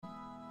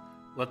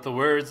Let the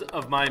words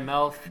of my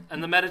mouth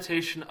and the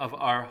meditation of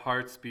our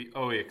hearts be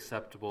always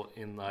acceptable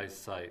in thy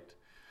sight.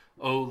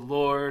 O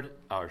Lord,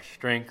 our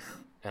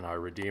strength and our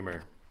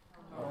Redeemer.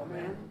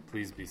 Amen.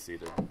 Please be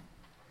seated.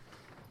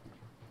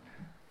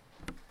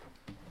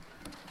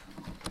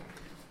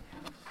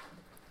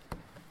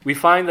 We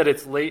find that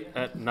it's late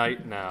at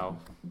night now,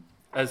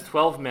 as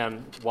 12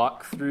 men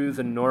walk through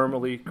the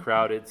normally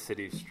crowded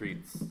city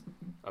streets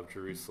of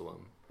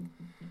Jerusalem.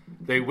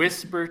 They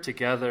whisper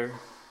together,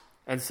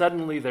 and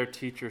suddenly their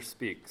teacher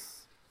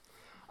speaks.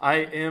 I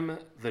am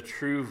the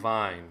true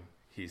vine,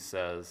 he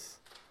says,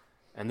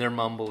 and their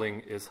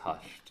mumbling is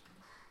hushed.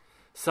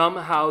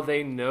 Somehow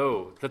they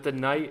know that the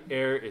night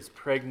air is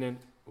pregnant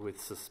with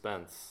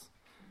suspense.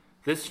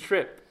 This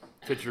trip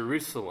to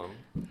Jerusalem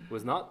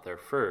was not their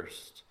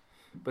first,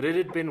 but it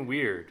had been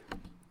weird,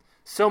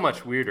 so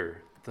much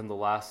weirder than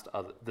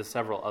the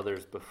several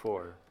others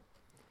before.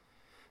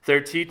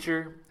 Their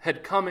teacher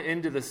had come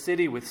into the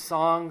city with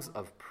songs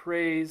of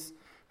praise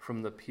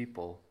from the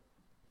people,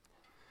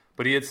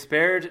 but he had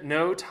spared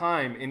no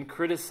time in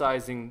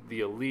criticizing the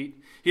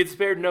elite. He had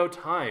spared no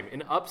time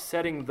in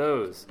upsetting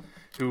those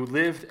who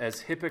lived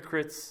as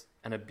hypocrites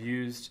and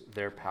abused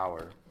their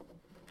power.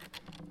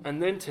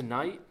 And then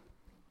tonight,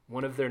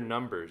 one of their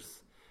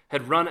numbers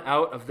had run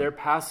out of their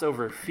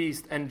Passover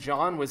feast, and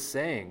John was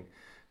saying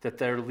that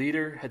their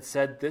leader had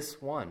said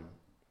this one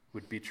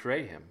would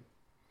betray him.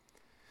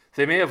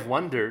 They may have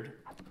wondered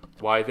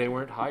why they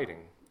weren't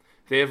hiding.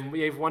 They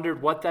may have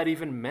wondered what that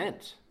even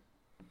meant.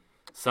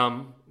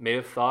 Some may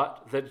have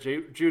thought that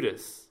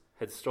Judas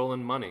had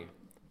stolen money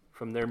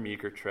from their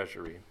meager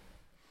treasury.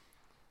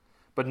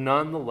 But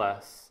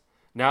nonetheless,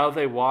 now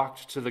they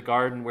walked to the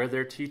garden where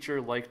their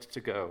teacher liked to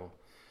go,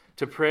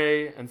 to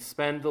pray and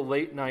spend the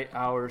late night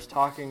hours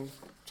talking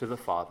to the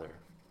Father,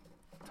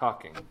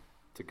 talking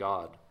to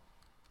God.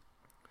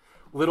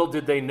 Little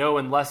did they know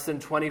in less than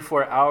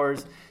 24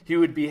 hours he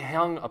would be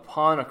hung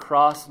upon a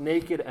cross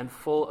naked and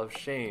full of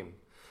shame.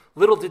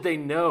 Little did they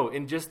know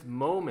in just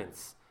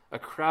moments a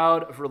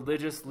crowd of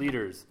religious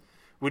leaders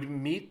would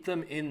meet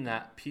them in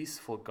that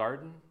peaceful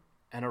garden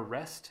and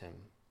arrest him.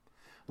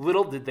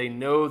 Little did they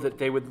know that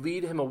they would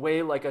lead him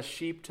away like a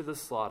sheep to the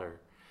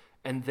slaughter,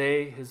 and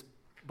they, his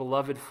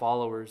beloved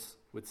followers,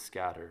 would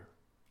scatter.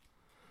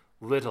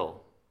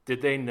 Little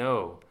did they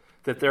know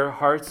that their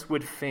hearts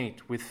would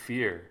faint with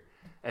fear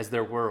as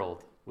their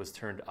world was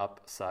turned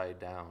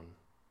upside down.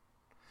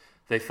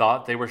 They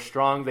thought they were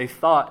strong. They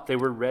thought they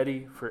were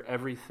ready for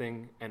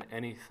everything and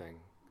anything.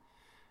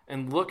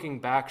 And looking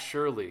back,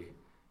 surely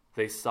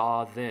they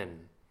saw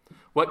then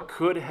what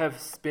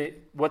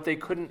they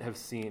couldn't have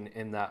seen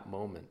in that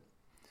moment.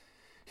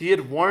 He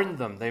had warned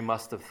them, they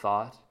must have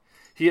thought.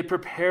 He had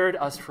prepared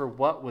us for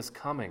what was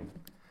coming.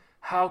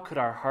 How could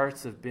our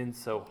hearts have been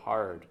so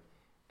hard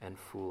and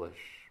foolish?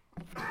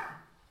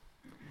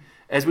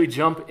 As we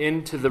jump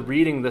into the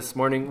reading this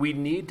morning, we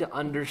need to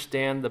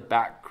understand the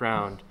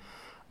background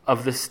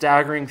of the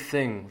staggering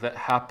thing that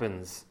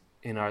happens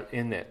in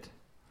it.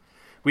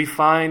 We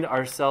find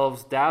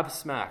ourselves dab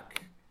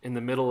smack in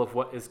the middle of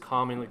what is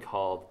commonly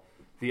called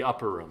the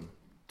upper room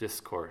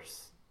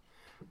discourse.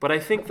 But I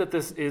think that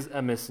this is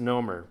a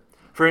misnomer.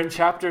 For in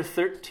chapter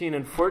 13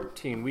 and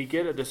 14, we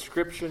get a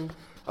description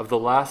of the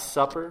Last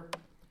Supper,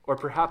 or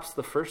perhaps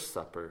the First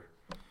Supper,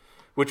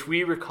 which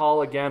we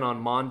recall again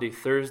on Maundy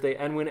Thursday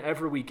and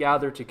whenever we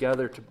gather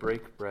together to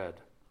break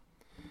bread.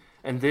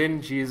 And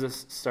then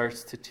Jesus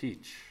starts to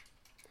teach.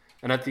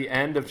 And at the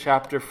end of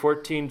chapter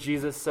 14,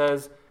 Jesus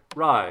says,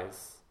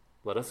 "Rise,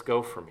 let us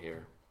go from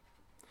here."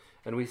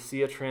 And we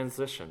see a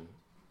transition.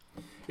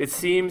 It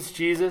seems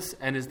Jesus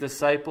and his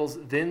disciples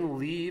then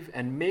leave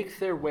and make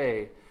their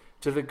way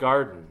to the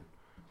garden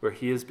where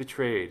he is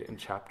betrayed in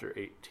chapter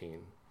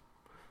 18.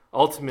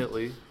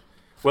 Ultimately,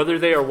 whether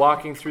they are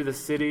walking through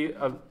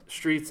the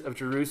streets of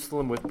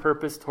Jerusalem with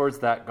purpose towards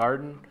that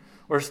garden,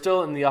 or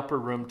still in the upper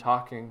room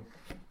talking,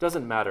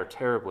 doesn't matter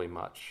terribly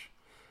much,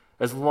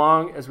 as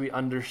long as we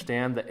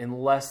understand that in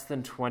less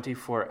than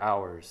 24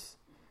 hours,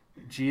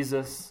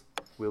 Jesus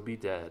will be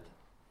dead,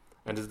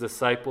 and his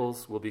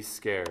disciples will be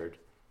scared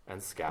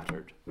and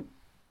scattered.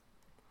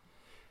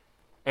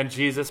 And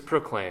Jesus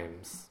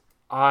proclaims,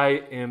 "I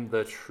am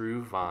the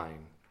true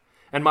vine,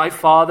 and my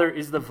Father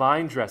is the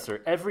vine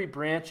dresser. Every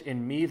branch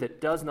in me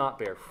that does not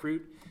bear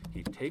fruit,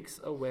 he takes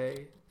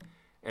away,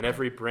 and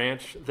every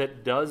branch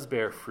that does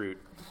bear fruit,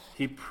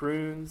 he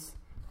prunes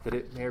that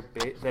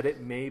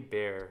it may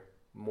bear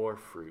more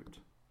fruit."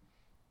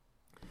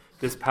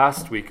 This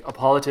past week, a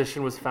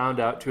politician was found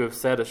out to have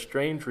said a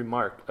strange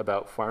remark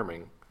about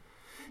farming.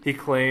 He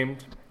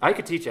claimed, "I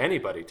could teach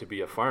anybody to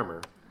be a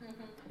farmer.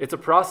 It's a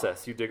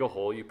process. You dig a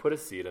hole, you put a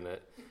seed in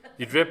it,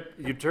 you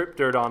drip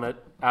dirt on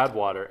it, add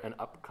water, and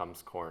up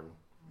comes corn."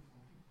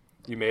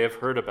 You may have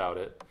heard about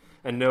it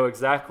and know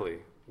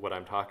exactly what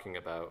I'm talking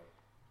about.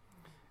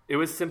 It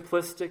was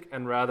simplistic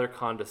and rather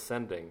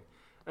condescending,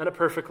 and a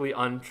perfectly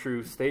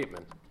untrue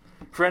statement.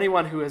 For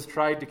anyone who has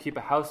tried to keep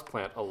a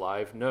houseplant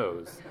alive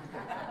knows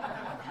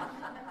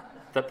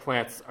that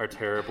plants are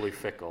terribly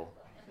fickle.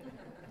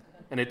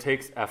 and it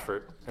takes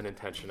effort and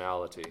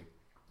intentionality.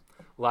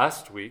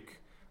 Last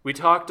week, we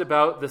talked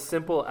about the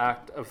simple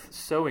act of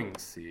sowing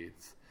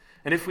seeds.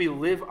 And if we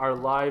live our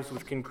lives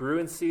with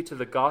congruency to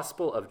the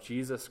gospel of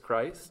Jesus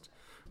Christ,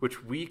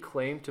 which we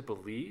claim to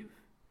believe,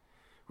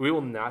 we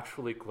will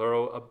naturally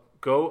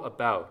go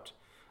about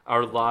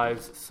our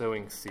lives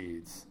sowing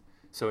seeds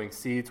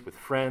with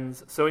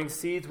friends, sowing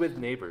seeds with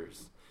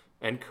neighbors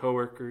and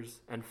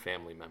coworkers and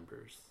family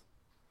members.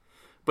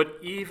 But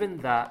even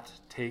that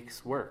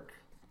takes work.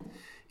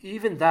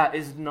 Even that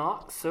is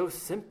not so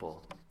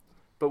simple.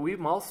 But we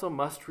also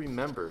must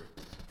remember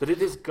that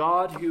it is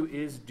God who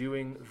is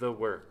doing the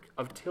work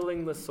of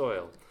tilling the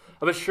soil,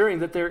 of assuring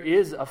that there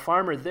is a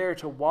farmer there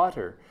to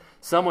water,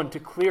 someone to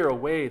clear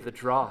away the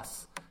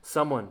dross,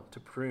 someone to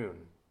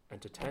prune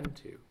and to tend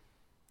to.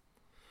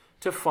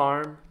 To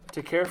farm,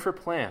 to care for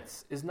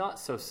plants is not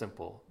so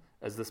simple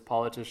as this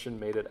politician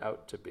made it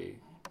out to be.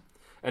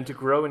 And to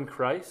grow in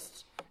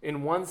Christ,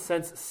 in one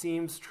sense,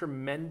 seems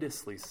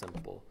tremendously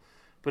simple,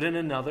 but in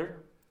another,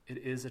 it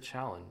is a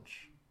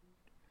challenge.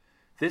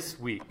 This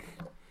week,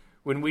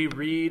 when we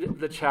read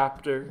the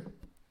chapter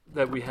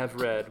that we have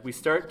read, we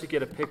start to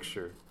get a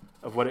picture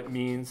of what it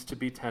means to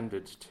be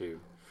tended to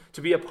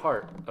be a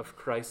part of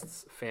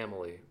Christ's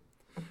family.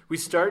 We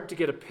start to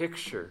get a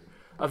picture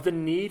of the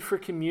need for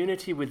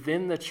community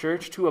within the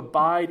church. To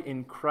abide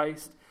in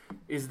Christ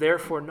is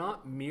therefore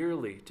not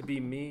merely to be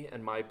me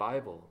and my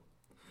Bible,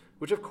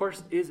 which of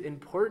course is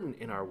important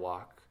in our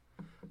walk,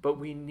 but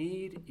we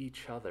need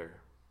each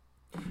other.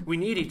 We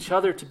need each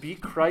other to be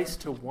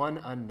Christ to one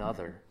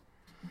another.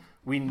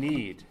 We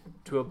need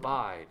to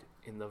abide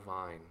in the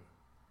vine.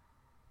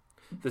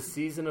 The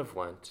season of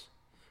Lent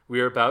we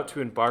are about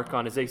to embark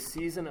on is a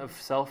season of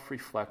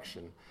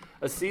self-reflection,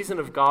 a season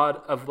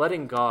of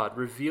letting God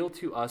reveal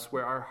to us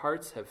where our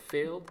hearts have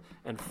failed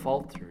and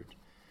faltered.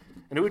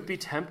 And it would be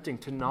tempting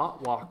to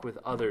not walk with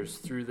others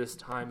through this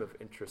time of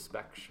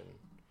introspection.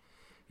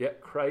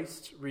 Yet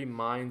Christ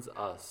reminds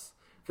us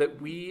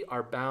that we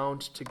are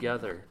bound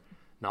together,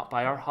 not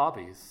by our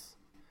hobbies,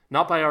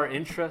 not by our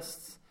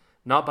interests,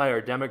 not by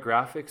our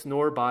demographics,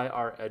 nor by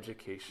our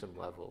education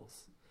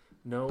levels.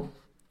 No,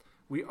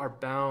 we are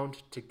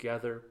bound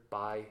together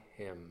by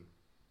him.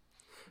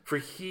 For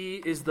he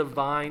is the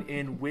vine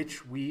in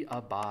which we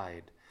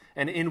abide,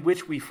 and in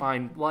which we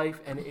find life,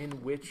 and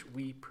in which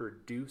we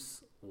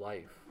produce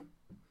life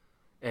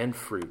and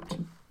fruit.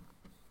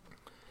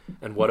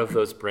 And what of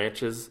those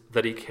branches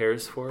that he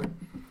cares for?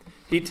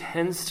 He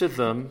tends to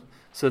them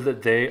so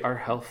that they are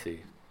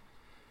healthy.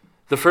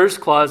 The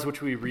first clause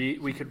which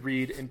we could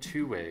read in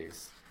two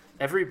ways.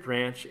 Every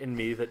branch in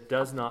me that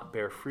does not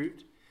bear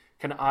fruit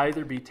can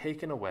either be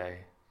taken away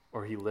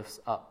or he lifts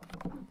up.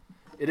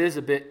 It is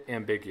a bit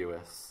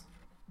ambiguous,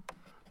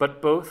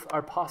 but both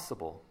are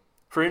possible.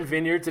 For in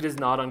vineyards it is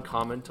not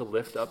uncommon to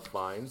lift up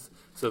vines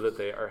so that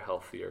they are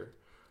healthier,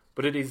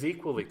 but it is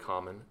equally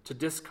common to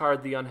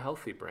discard the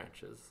unhealthy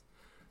branches.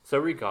 So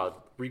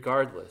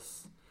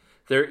regardless,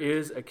 there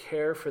is a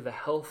care for the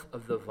health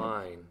of the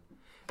vine,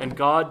 and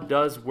God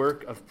does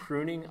work of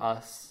pruning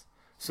us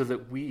so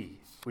that we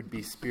would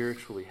be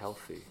spiritually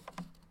healthy.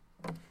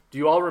 Do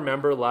you all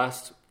remember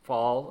last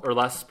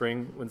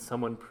spring when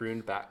someone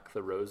pruned back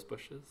the rose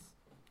bushes?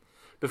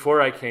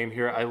 Before I came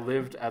here, I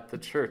lived at the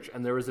church,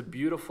 and there was a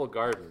beautiful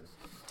garden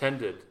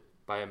tended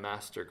by a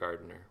master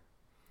gardener.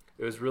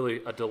 It was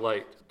really a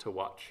delight to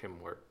watch him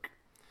work.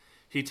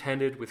 He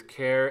tended with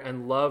care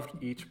and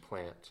loved each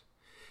plant.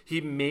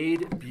 He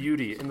made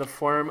beauty in the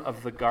form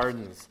of the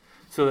gardens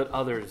so that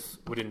others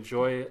would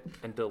enjoy it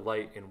and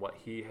delight in what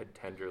he had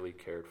tenderly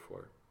cared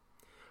for.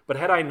 But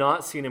had I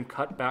not seen him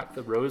cut back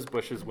the rose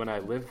bushes when I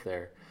lived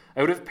there,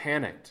 I would have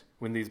panicked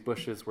when these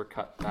bushes were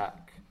cut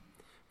back,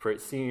 for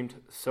it seemed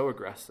so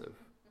aggressive.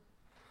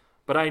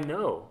 But I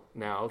know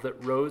now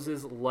that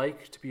roses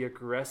like to be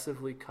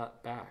aggressively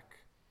cut back,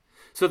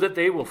 so that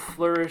they will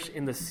flourish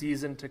in the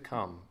season to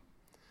come.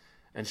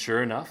 And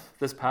sure enough,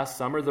 this past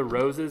summer, the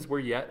roses were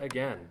yet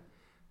again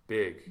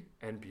big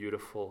and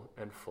beautiful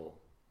and full.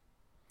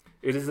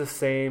 It is the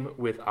same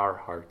with our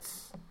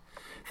hearts.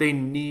 They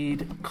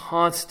need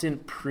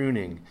constant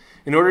pruning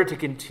in order to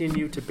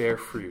continue to bear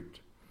fruit.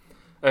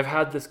 I've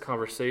had this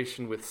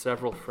conversation with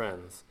several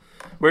friends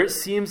where it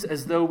seems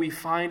as though we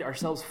find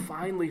ourselves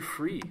finally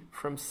free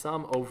from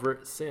some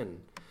overt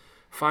sin,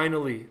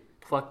 finally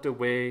plucked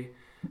away,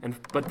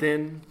 but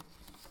then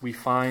we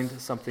find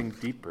something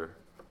deeper,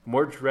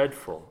 more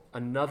dreadful,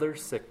 another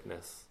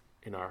sickness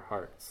in our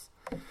hearts.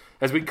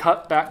 As we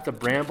cut back the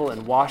bramble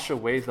and wash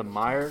away the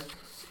mire,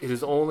 it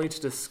is only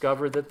to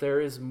discover that there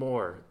is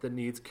more that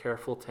needs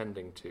careful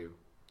tending to.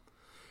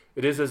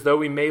 It is as though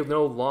we may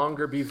no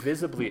longer be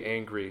visibly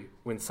angry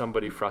when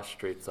somebody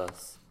frustrates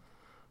us,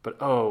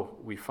 but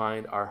we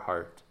find our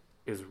heart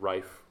is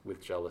rife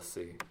with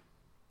jealousy.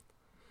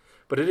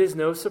 But it is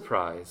no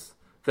surprise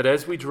that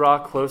as we draw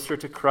closer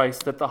to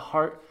Christ, that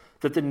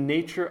the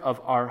nature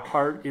of our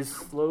heart is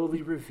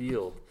slowly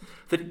revealed,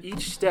 that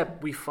each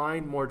step we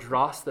find more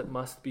dross that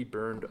must be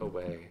burned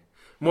away,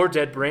 more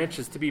dead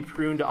branches to be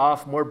pruned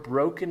off, more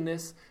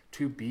brokenness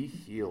to be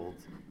healed.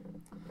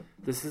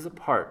 This is a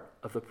part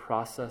of the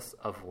process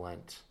of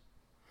Lent.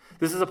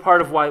 This is a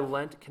part of why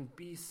Lent can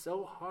be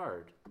so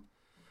hard,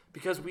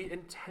 because we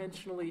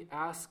intentionally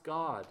ask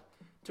God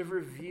to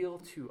reveal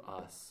to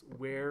us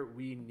where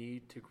we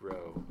need to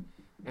grow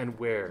and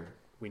where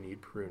we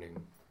need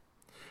pruning.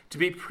 To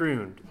be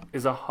pruned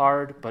is a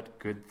hard but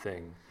good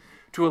thing.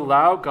 To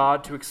allow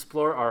God to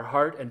explore our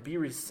heart and be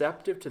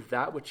receptive to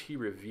that which he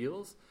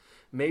reveals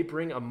may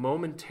bring a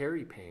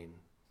momentary pain,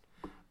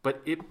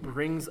 but it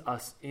brings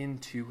us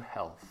into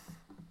health.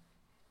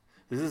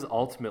 This is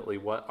ultimately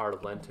what our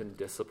Lenten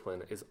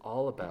discipline is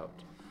all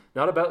about.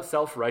 Not about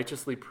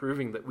self-righteously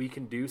proving that we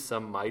can do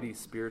some mighty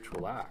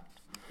spiritual act.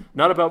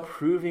 Not about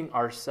proving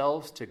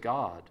ourselves to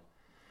God,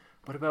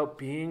 but about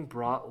being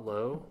brought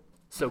low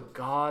so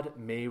God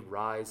may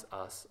rise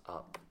us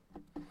up.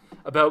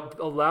 About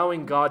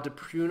allowing God to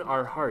prune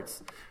our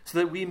hearts so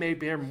that we may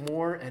bear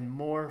more and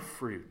more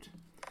fruit,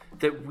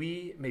 that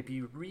we may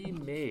be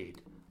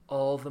remade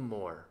all the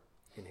more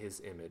in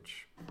his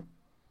image.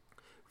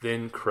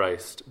 Then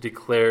Christ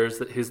declares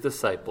that his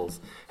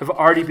disciples have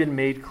already been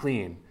made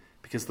clean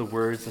because the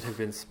words that have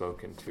been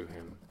spoken to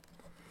him.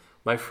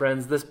 My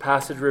friends, this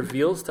passage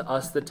reveals to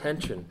us the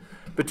tension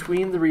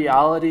between the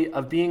reality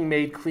of being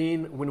made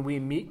clean when we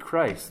meet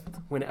Christ,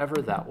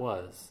 whenever that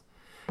was,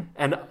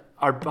 and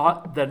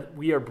that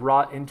we are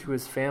brought into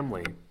his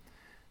family,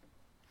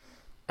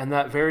 and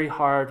that very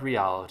hard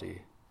reality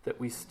that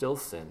we still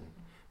sin.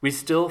 We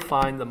still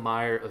find the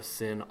mire of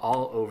sin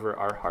all over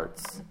our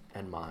hearts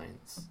and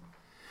minds.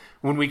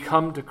 When we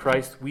come to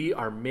Christ, we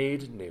are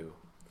made new.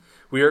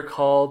 We are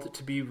called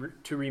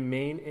to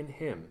remain in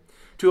him,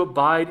 to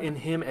abide in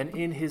him and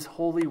in his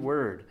holy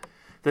word,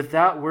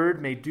 that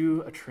word may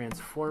do a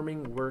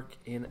transforming work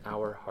in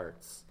our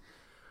hearts.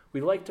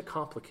 We like to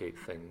complicate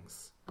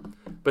things,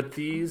 but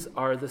these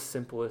are the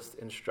simplest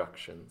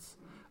instructions.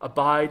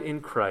 Abide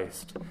in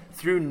Christ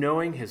through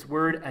knowing his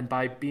word and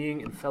by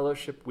being in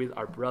fellowship with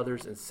our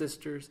brothers and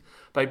sisters,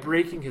 by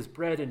breaking his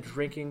bread and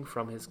drinking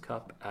from his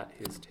cup at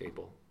his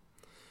table.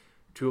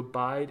 To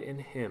abide in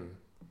him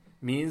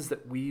means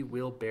that we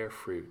will bear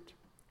fruit.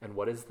 And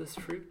what is this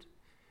fruit?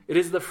 It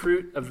is the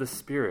fruit of the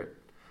Spirit: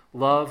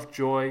 love,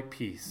 joy,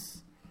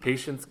 peace,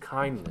 patience,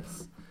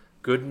 kindness,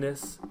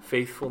 goodness,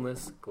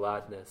 faithfulness,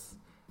 gladness,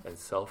 and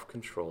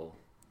self-control.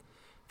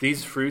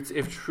 These fruits,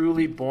 if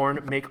truly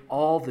borne, make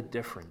all the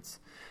difference.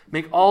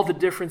 Make all the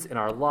difference in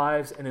our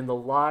lives and in the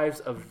lives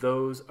of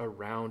those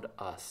around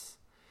us.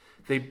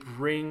 They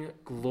bring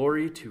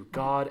glory to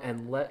God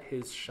and let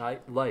his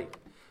light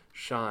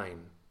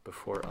shine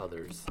before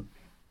others.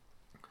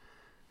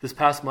 This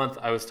past month,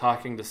 I was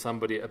talking to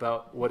somebody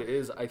about what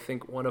is, I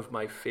think, one of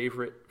my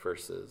favorite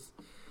verses.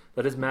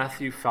 That is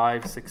Matthew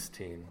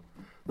 5:16.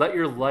 Let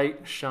your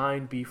light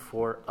shine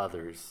before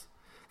others,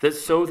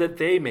 so that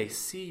they may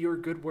see your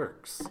good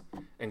works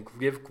and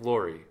give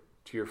glory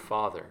to your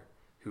Father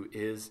who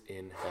is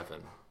in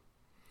heaven.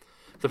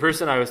 The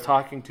person I was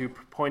talking to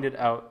pointed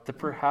out that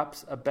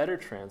perhaps a better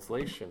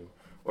translation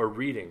or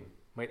reading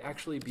might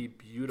actually be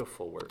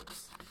beautiful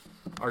works.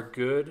 Our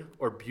good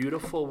or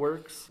beautiful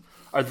works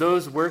are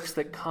those works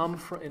that come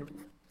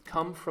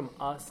from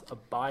us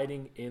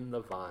abiding in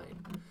the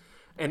vine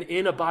and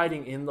in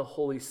abiding in the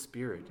Holy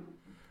Spirit.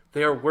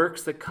 They are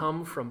works that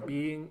come from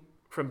being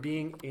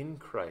in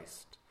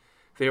Christ.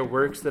 They are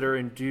works that are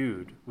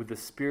endued with the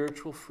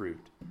spiritual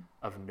fruit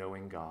of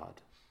knowing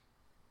God.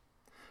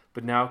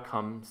 But now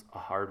comes a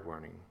hard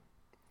warning.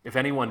 If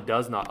anyone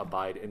does not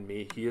abide in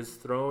me, he is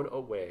thrown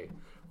away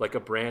like a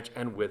branch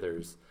and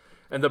withers,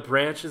 and the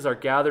branches are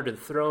gathered and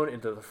thrown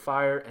into the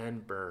fire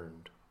and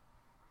burned.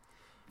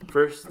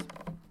 First,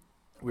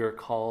 we are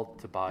called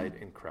to abide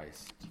in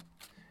Christ.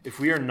 If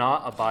we are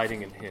not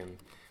abiding in him,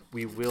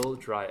 we will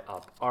dry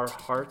up. Our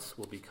hearts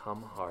will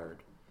become hard.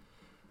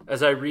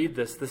 As I read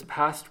this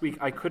past week,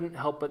 I couldn't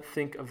help but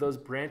think of those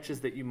branches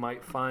that you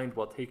might find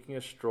while taking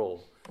a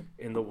stroll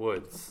in the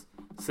woods,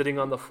 sitting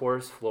on the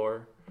forest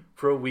floor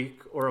for a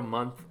week or a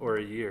month or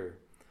a year.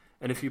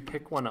 And if you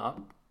pick one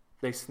up,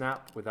 they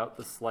snap without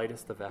the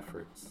slightest of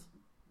efforts.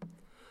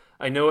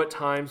 I know at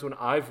times when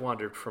I've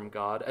wandered from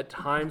God, at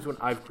times when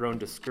I've grown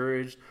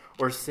discouraged,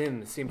 or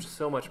sin seemed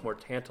so much more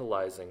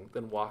tantalizing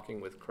than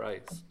walking with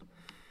Christ.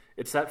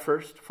 It's at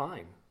first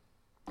fine.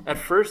 At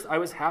first I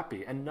was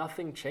happy and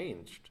nothing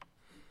changed.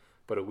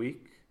 But a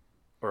week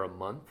or a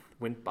month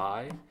went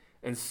by,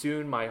 and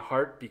soon my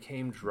heart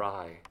became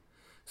dry.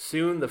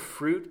 Soon the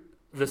fruit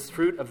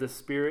of the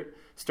Spirit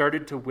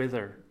started to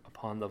wither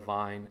upon the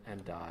vine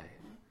and die.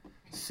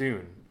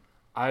 Soon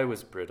I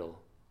was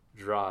brittle,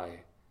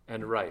 dry,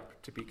 and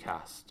ripe to be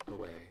cast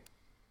away.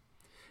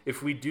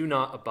 If we do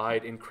not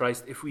abide in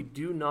Christ, if we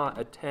do not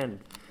attend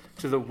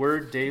to the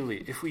word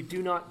daily, if we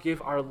do not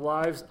give our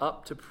lives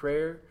up to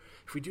prayer,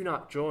 if we do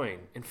not join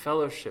in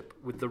fellowship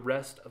with the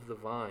rest of the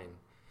vine,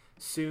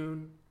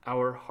 soon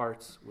our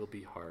hearts will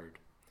be hard.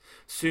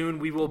 Soon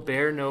we will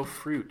bear no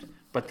fruit,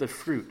 but the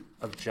fruit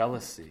of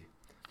jealousy,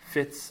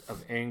 fits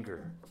of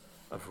anger,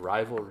 of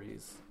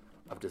rivalries,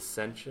 of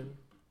dissension,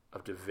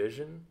 of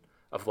division,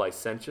 of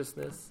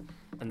licentiousness,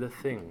 and the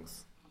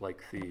things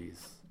like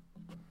these.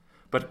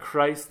 But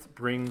Christ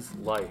brings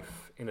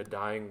life in a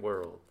dying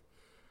world,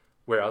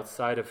 where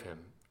outside of him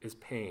is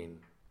pain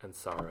and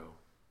sorrow.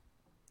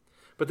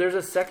 But there's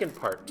a second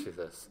part to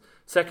this,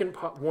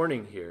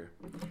 warning here.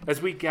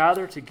 As we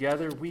gather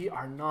together, we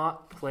are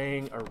not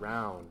playing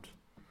around.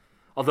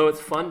 Although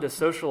it's fun to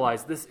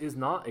socialize, this is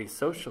not a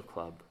social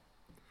club.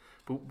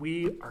 But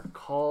we are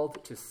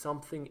called to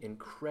something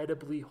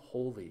incredibly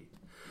holy.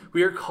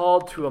 We are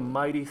called to a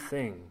mighty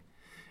thing.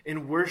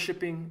 In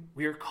worshiping,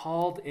 we are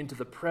called into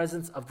the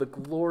presence of the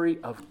glory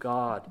of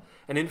God.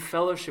 And in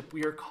fellowship,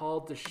 we are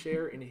called to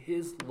share in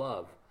his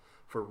love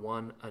for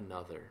one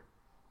another.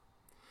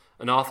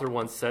 An author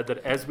once said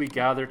that as we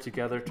gather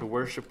together to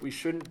worship, we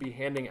shouldn't be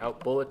handing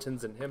out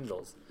bulletins and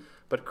hymnals,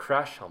 but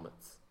crash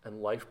helmets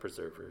and life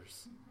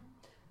preservers.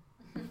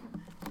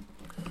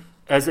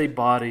 As a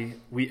body,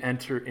 we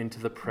enter into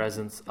the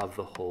presence of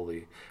the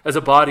holy. As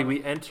a body,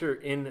 we enter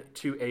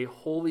into a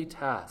holy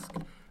task,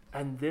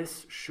 and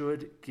this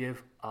should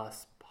give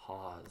us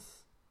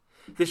pause.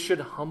 This should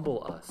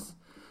humble us.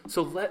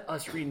 So let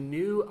us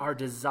renew our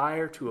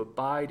desire to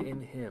abide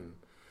in him.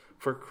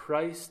 For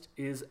Christ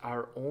is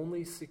our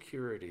only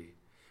security.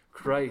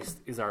 Christ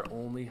is our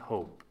only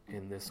hope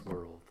in this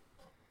world.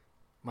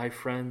 My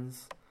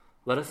friends,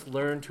 let us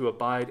learn to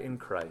abide in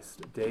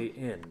Christ day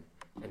in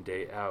and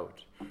day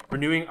out,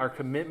 renewing our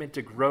commitment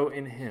to grow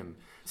in him,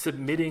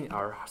 submitting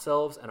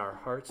ourselves and our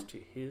hearts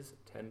to his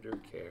tender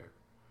care.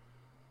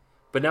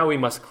 But now we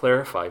must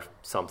clarify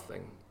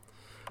something.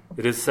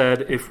 It is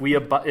said, if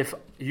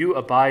you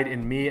abide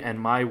in me and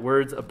my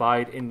words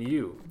abide in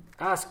you,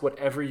 ask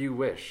whatever you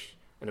wish,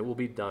 and it will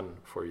be done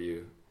for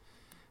you.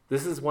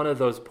 This is one of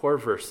those poor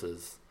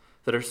verses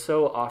that are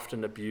so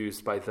often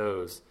abused by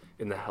those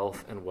in the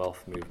health and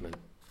wealth movement.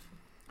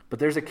 But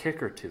there's a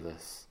kicker to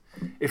this.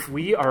 If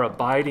we are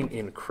abiding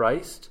in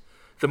Christ,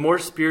 the more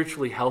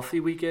spiritually healthy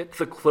we get,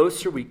 the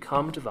closer we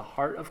come to the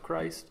heart of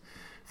Christ,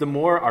 the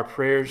more our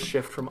prayers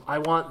shift from, I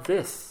want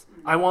this,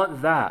 I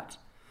want that,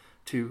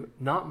 to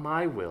not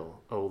my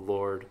will, O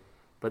Lord,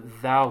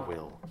 but thy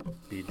will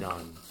be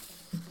done.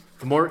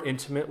 The more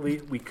intimately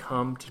we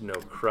come to know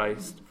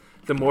Christ,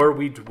 the more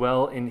we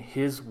dwell in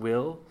his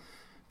will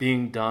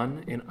being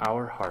done in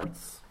our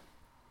hearts.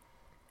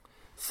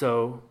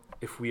 So,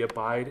 if we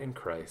abide in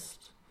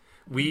Christ,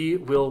 we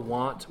will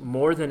want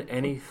more than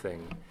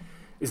anything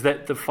is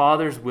that the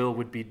Father's will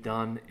would be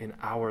done in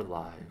our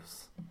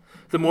lives.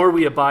 The more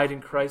we abide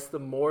in Christ, the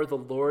more the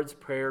Lord's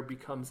Prayer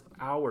becomes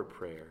our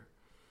prayer.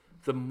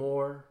 The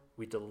more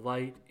we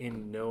delight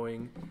in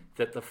knowing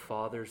that the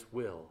Father's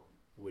will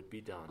would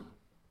be done.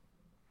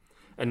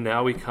 And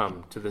now we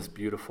come to this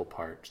beautiful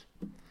part.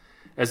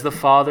 As the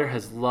Father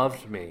has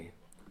loved me,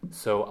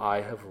 so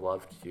I have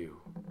loved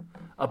you.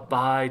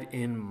 Abide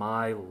in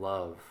my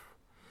love.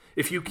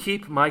 If you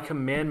keep my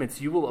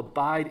commandments, you will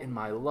abide in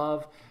my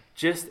love,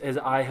 just as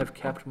I have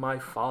kept my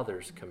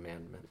Father's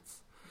commandments,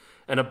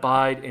 and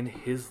abide in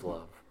his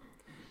love.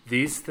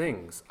 These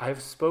things I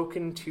have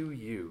spoken to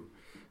you,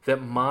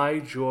 that my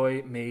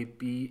joy may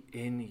be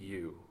in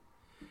you,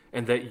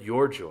 and that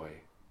your joy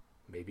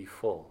may be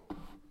full.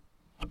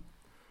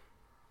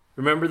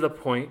 Remember the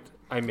point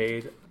I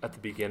made at the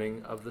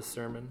beginning of the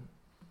sermon?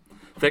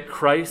 That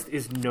Christ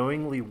is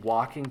knowingly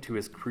walking to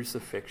his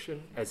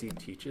crucifixion as he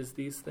teaches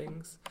these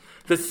things?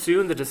 That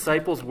soon the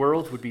disciples'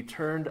 world would be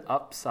turned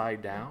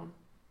upside down?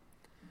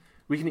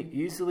 We can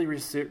easily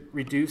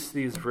reduce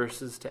these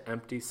verses to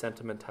empty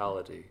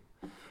sentimentality.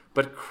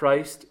 But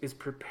Christ is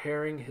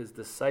preparing his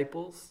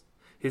disciples,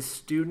 his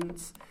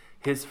students,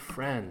 his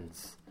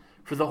friends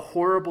for the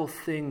horrible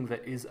thing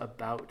that is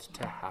about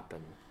to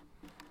happen.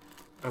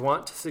 I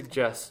want to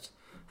suggest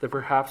that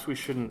perhaps we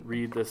shouldn't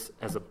read this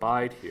as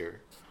abide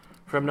here,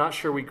 for I'm not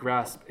sure we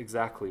grasp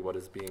exactly what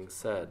is being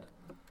said,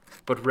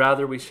 but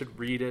rather we should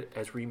read it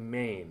as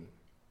remain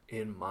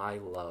in my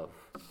love.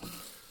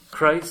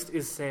 Christ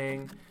is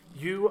saying,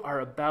 you are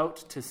about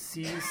to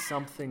see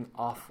something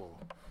awful.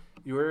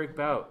 You are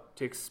about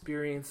to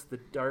experience the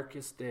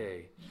darkest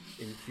day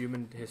in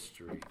human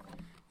history.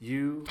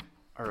 You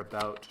are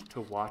about to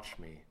watch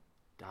me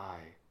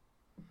die.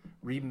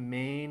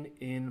 Remain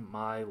in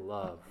my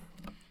love.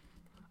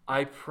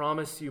 I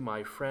promise you,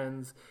 my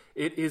friends,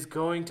 it is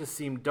going to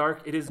seem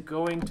dark. It is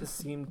going to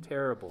seem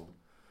terrible.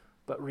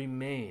 But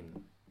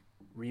remain,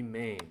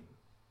 remain,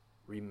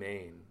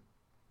 remain.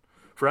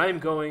 For I am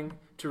going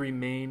to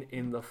remain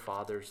in the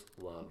Father's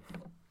love.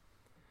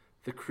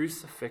 The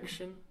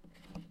crucifixion,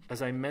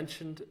 as I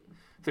mentioned,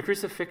 the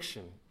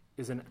crucifixion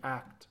is an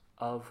act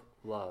of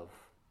love.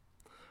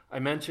 I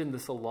mentioned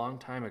this a long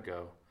time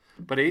ago,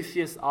 but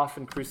atheists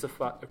often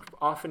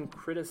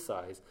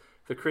criticize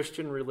the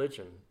Christian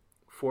religion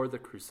for the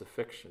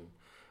crucifixion.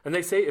 And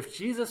they say if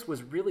Jesus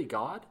was really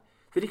God,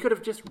 that he could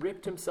have just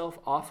ripped himself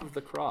off of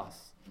the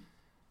cross.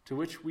 To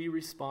which we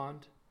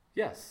respond,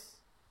 yes,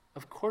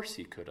 of course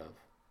he could have.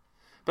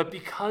 But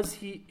because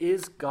he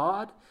is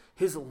God,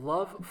 his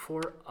love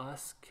for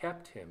us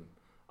kept him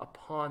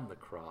upon the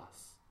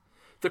cross.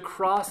 The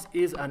cross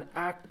is an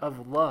act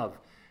of love,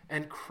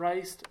 And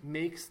Christ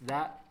makes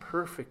that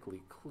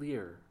perfectly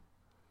clear.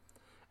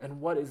 And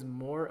what is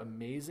more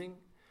amazing,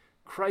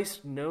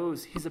 Christ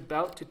knows he's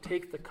about to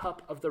take the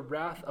cup of the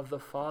wrath of the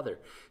Father.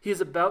 He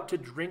is about to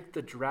drink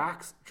the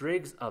dregs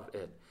of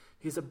it.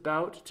 He's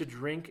about to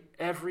drink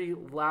every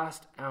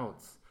last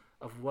ounce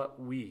of what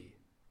we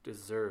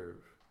deserve.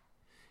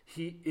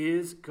 He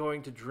is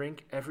going to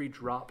drink every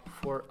drop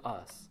for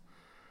us.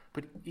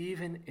 But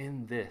even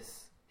in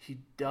this, he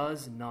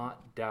does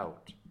not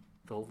doubt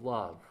the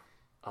love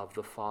of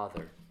the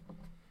Father.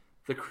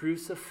 The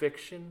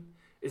crucifixion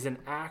is an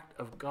act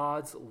of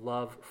God's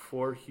love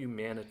for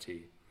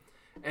humanity.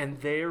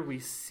 And there we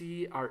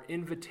see our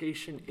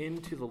invitation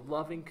into the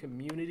loving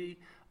community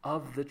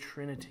of the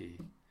Trinity.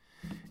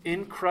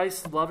 In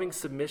Christ's loving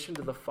submission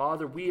to the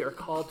Father, we are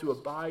called to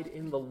abide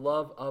in the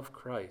love of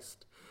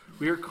Christ.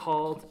 We are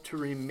called to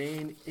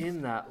remain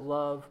in that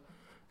love.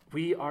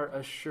 We are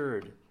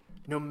assured,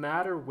 no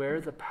matter where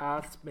the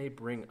paths may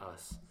bring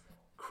us,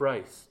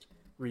 Christ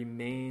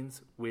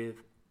remains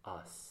with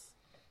us.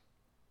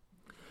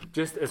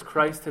 Just as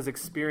Christ has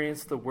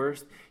experienced the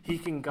worst, he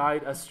can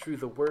guide us through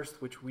the worst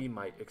which we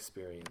might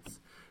experience.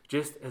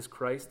 Just as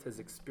Christ has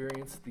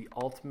experienced the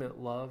ultimate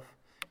love,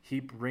 he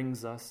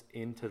brings us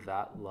into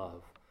that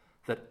love,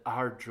 that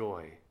our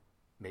joy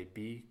may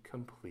be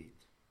complete.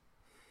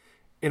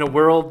 In a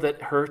world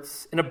that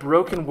hurts, in a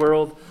broken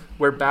world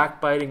where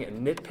backbiting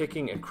and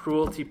nitpicking and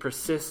cruelty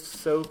persist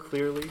so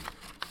clearly,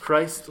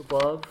 Christ's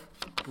love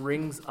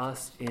brings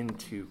us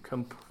into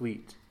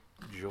complete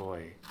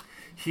joy,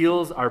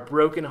 heals our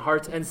broken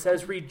hearts, and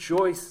says,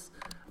 rejoice.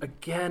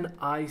 Again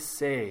I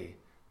say,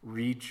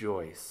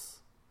 rejoice.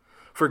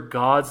 For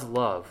God's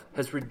love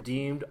has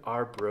redeemed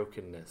our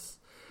brokenness,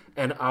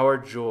 and our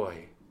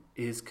joy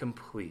is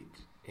complete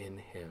in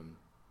him.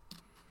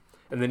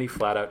 And then he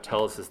flat out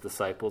tells his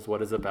disciples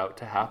what is about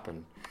to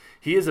happen.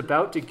 He is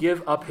about to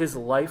give up his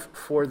life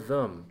for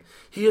them.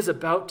 He is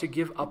about to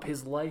give up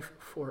his life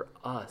for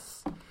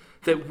us,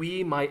 that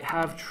we might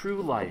have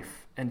true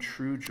life and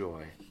true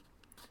joy.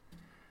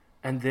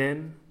 And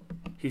then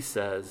he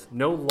says,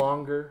 no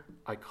longer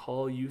I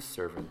call you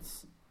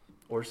servants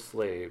or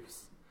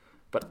slaves,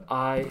 but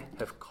I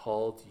have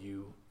called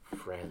you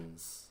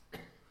friends.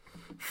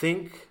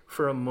 Think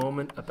for a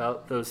moment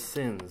about those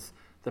sins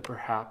that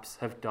perhaps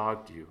have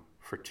dogged you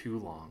for too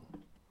long.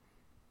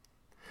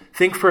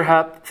 Think for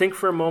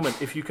a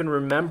moment, if you can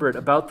remember it,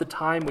 about the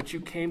time which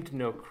you came to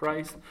know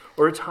Christ,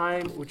 or a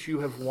time which you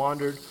have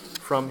wandered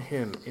from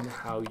him in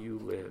how you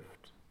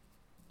lived.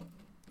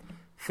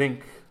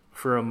 Think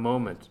for a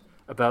moment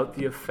about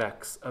the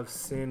effects of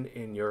sin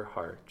in your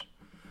heart.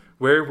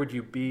 Where would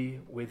you be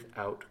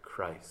without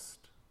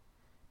Christ?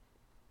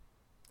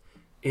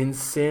 In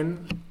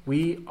sin,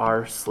 we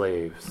are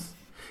slaves.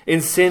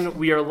 In sin,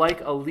 we are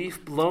like a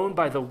leaf blown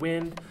by the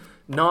wind,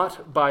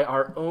 not by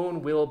our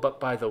own will, but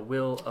by the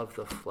will of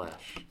the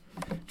flesh,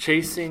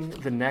 chasing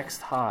the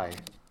next high,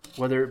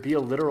 whether it be a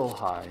literal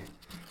high,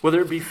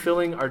 whether it be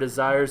filling our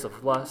desires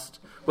of lust,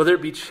 whether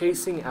it be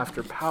chasing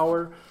after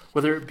power,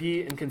 whether it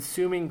be in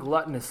consuming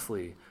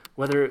gluttonously,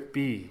 whether it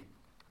be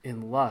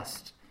in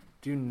lust.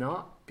 Do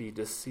not be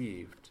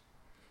deceived.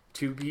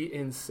 To be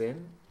in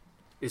sin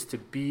is to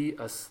be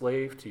a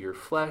slave to your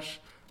flesh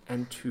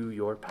and to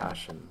your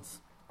passions.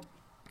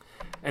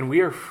 And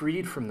we are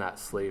freed from that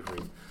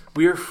slavery.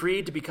 We are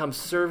freed to become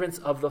servants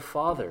of the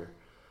Father.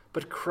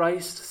 But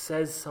Christ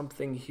says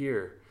something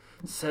here,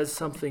 says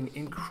something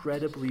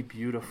incredibly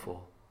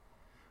beautiful.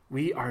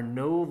 We are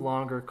no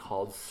longer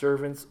called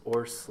servants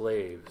or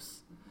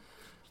slaves.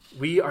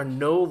 We are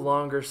no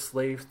longer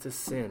slaves to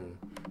sin,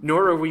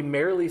 nor are we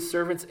merely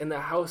servants in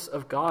the house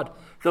of God,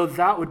 though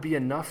that would be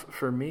enough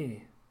for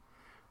me.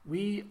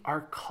 We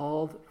are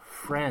called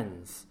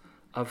friends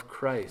of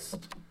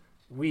Christ.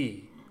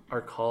 We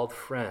are called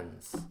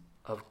friends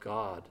of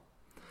God.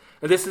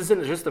 And this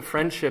isn't just a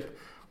friendship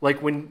like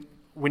when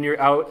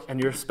you're out and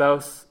your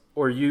spouse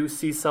or you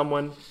see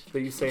someone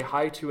that you say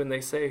hi to and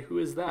they say, who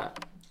is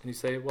that? And you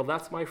say, well,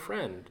 that's my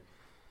friend.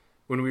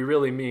 When we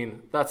really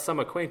mean, that's some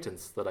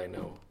acquaintance that I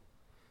know.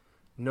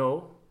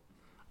 No,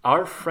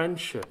 our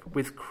friendship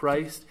with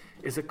Christ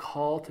is a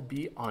call to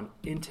be on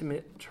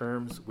intimate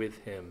terms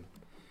with him.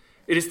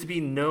 It is to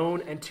be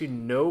known and to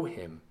know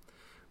him.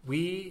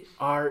 We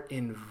are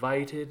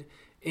invited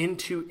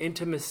into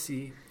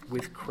intimacy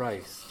with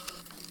Christ.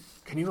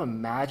 Can you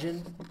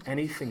imagine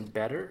anything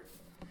better?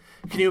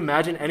 Can you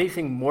imagine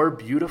anything more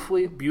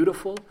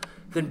beautiful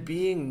than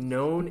being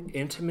known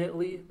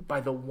intimately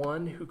by the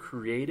one who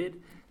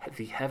created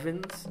the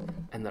heavens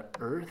and the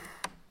earth?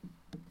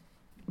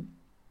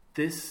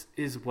 This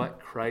is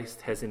what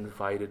Christ has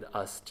invited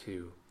us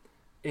to,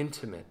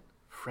 intimate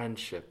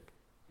friendship.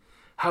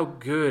 How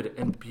good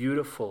and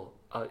beautiful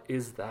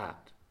is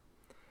that?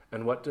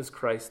 And what does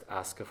Christ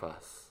ask of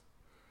us?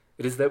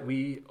 It is that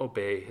we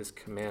obey his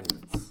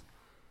commandments.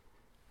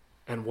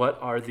 And what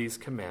are these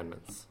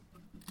commandments?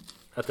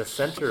 At the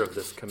center of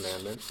this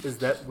commandment is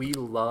that we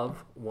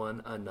love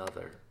one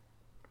another.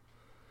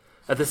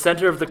 At the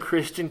center of the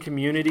Christian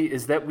community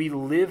is that we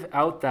live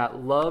out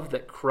that love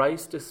that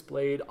Christ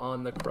displayed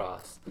on the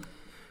cross.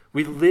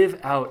 We live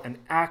out an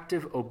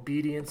active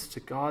obedience to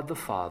God the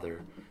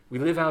Father. We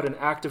live out an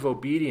active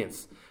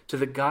obedience to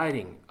the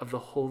guiding of the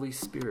Holy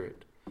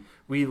Spirit.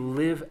 We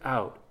live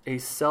out a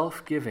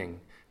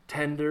self-giving,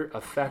 tender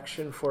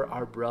affection for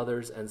our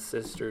brothers and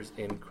sisters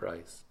in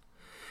Christ.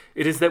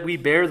 It is that we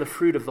bear the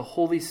fruit of the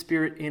Holy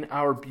Spirit in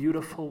our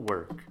beautiful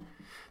work,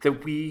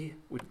 that we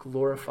would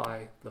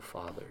glorify the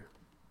Father.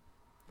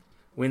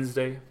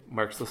 Wednesday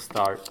marks the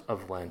start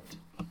of Lent.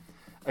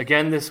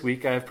 Again this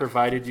week, I have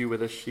provided you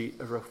with a sheet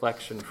of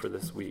reflection for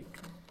this week.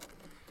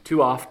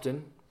 Too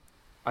often,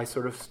 I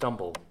sort of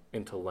stumble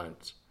into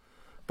Lent.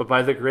 But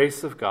by the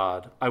grace of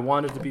God, I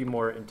wanted to be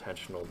more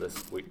intentional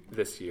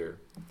this year.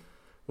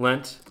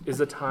 Lent is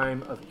a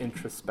time of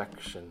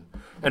introspection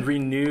and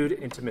renewed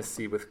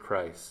intimacy with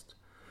Christ.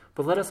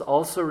 But let us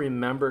also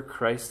remember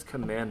Christ's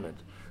commandment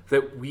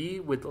that we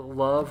would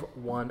love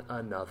one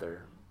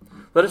another.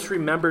 Let us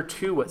remember,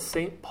 too, what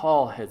St.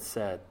 Paul had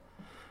said,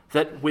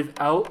 that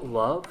without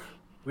love,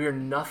 we are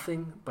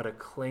nothing but a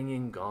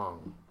clanging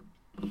gong.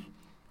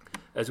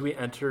 As we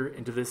enter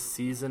into this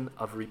season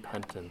of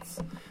repentance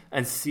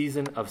and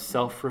season of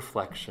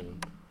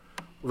self-reflection,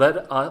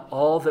 let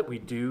all that we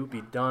do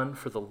be done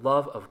for the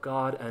love of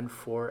God and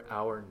for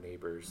our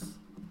neighbors.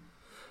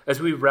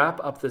 As we wrap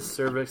up this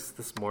service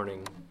this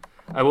morning,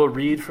 I will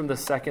read from the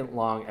second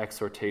long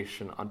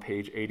exhortation on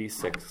page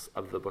 86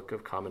 of the Book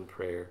of Common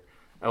Prayer.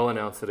 I will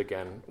announce it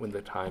again when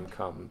the time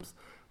comes.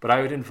 But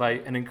I would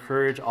invite and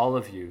encourage all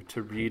of you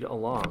to read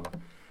along.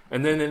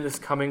 And then in this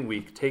coming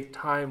week, take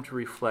time to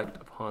reflect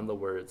upon the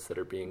words that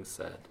are being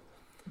said.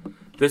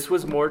 This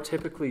was more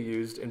typically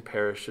used in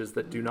parishes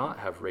that do not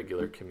have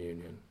regular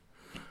communion,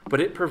 but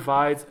it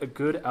provides a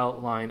good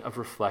outline of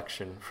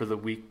reflection for the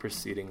week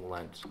preceding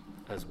Lent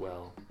as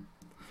well.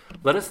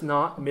 Let us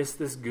not miss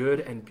this good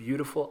and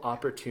beautiful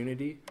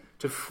opportunity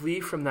to flee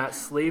from that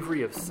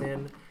slavery of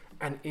sin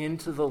and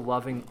into the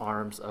loving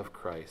arms of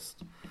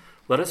Christ.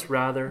 Let us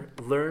rather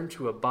learn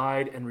to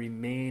abide and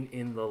remain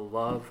in the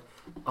love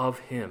of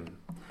him.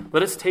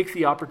 Let us take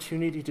the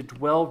opportunity to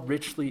dwell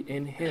richly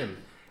in him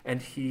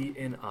and he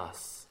in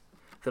us,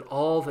 that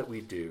all that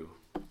we do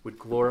would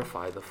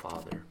glorify the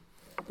Father.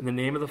 In the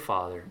name of the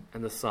Father,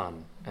 and the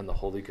Son, and the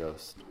Holy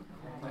Ghost.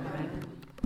 Amen.